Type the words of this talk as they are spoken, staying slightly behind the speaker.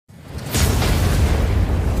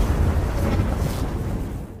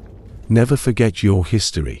Never forget your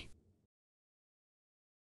history.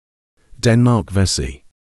 Denmark Vesey.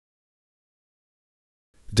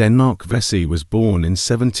 Denmark Vesey was born in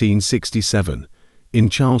 1767, in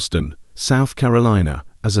Charleston, South Carolina,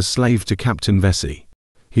 as a slave to Captain Vesey.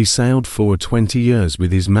 He sailed for 20 years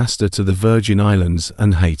with his master to the Virgin Islands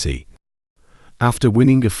and Haiti. After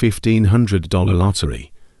winning a $1,500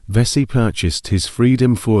 lottery, Vesey purchased his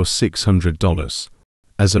freedom for $600.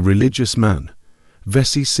 As a religious man,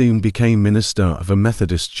 Vesey soon became minister of a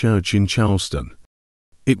Methodist church in Charleston.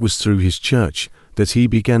 It was through his church that he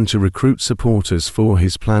began to recruit supporters for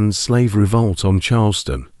his planned slave revolt on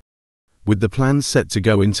Charleston. With the plan set to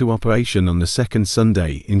go into operation on the second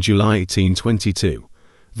Sunday in July 1822,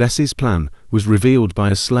 Vesey's plan was revealed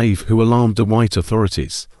by a slave who alarmed the white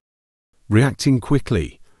authorities. Reacting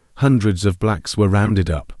quickly, hundreds of blacks were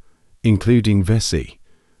rounded up, including Vesey,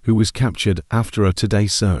 who was captured after a two-day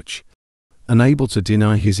search. Unable to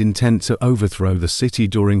deny his intent to overthrow the city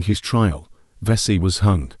during his trial, Vesey was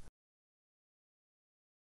hung.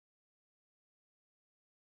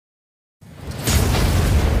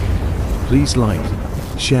 Please like,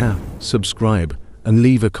 share, subscribe, and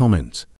leave a comment.